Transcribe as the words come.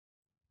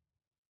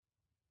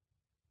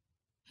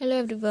Hello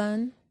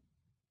everyone,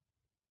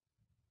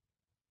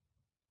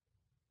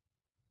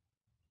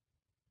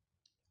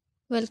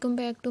 welcome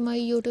back to my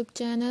YouTube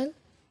channel.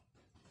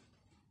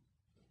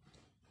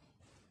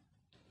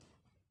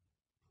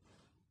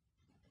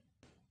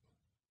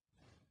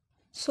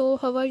 So,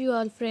 how are you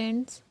all,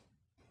 friends?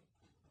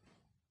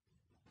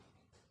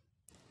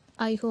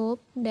 I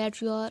hope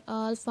that you are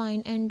all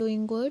fine and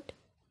doing good.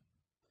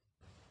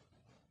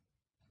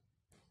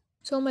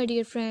 So, my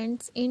dear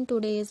friends, in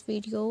today's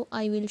video,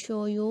 I will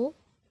show you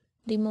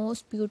the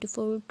most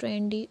beautiful,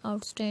 trendy,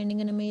 outstanding,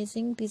 and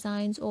amazing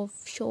designs of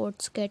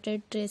short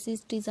scattered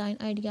dresses design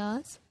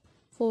ideas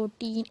for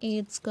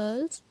teenage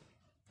girls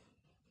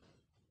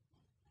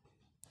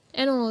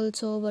and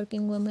also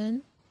working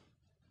women.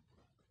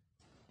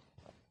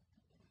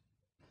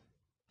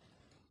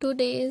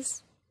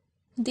 Today's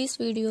this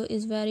video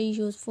is very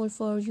useful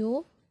for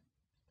you.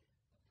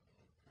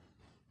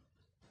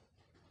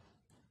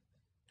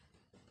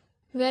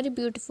 Very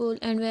beautiful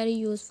and very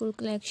useful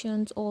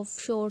collections of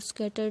short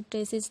scattered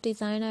dresses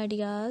design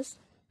ideas.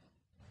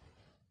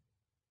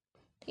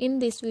 In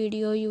this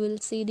video you will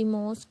see the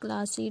most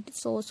classy,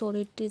 so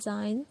solid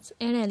designs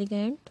and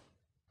elegant.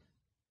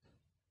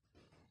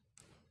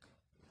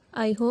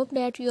 I hope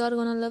that you are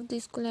gonna love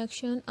this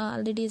collection.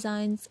 All the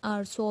designs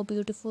are so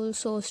beautiful,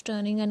 so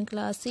stunning and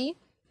classy.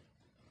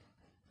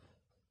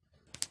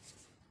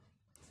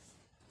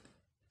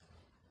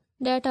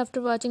 That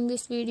after watching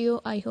this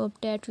video, I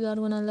hope that you are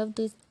gonna love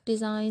these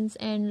designs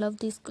and love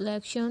this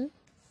collection.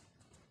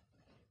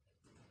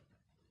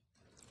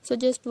 So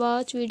just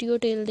watch video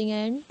till the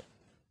end.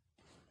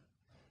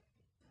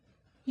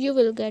 You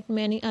will get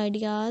many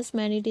ideas,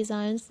 many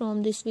designs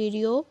from this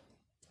video.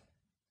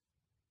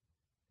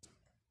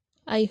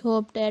 I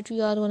hope that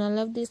you are gonna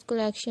love this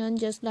collection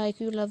just like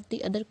you love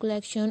the other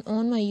collection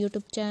on my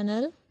YouTube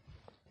channel.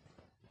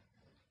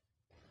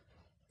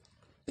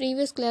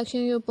 Previous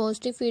collection, your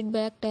positive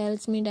feedback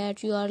tells me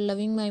that you are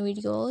loving my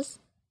videos.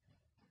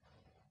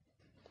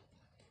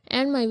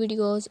 And my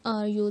videos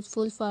are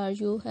useful for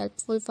you,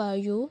 helpful for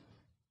you.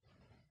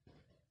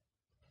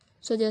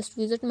 So just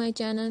visit my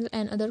channel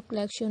and other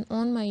collection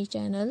on my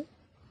channel.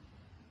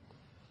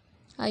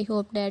 I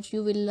hope that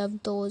you will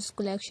love those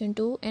collection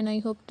too, and I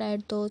hope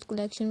that those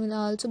collection will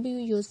also be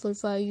useful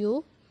for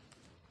you.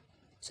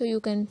 So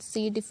you can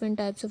see different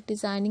types of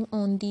designing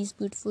on these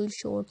beautiful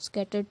short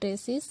scattered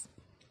dresses.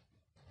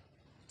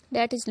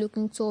 That is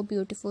looking so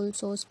beautiful,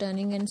 so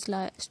stunning and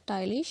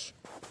stylish.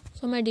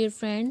 So my dear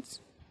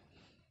friends,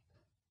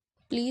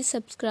 please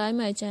subscribe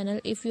my channel.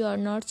 If you are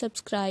not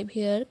subscribed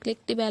here,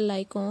 click the bell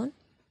icon.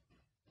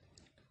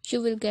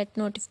 You will get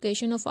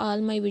notification of all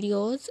my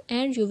videos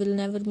and you will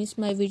never miss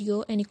my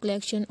video any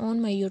collection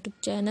on my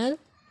YouTube channel.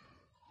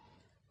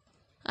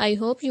 I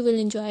hope you will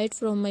enjoy it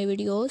from my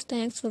videos.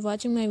 Thanks for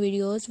watching my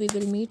videos. We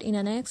will meet in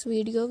a next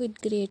video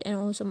with great and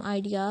awesome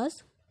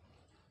ideas.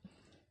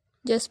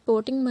 Just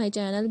supporting my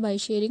channel by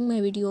sharing my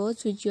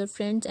videos with your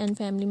friends and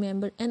family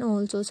members and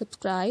also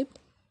subscribe.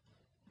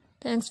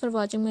 Thanks for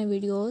watching my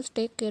videos.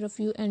 Take care of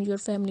you and your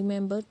family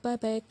members. Bye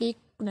bye. Keep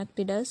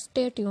connected us.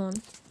 Stay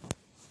tuned.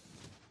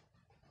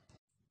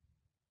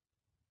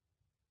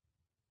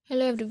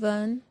 Hello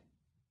everyone.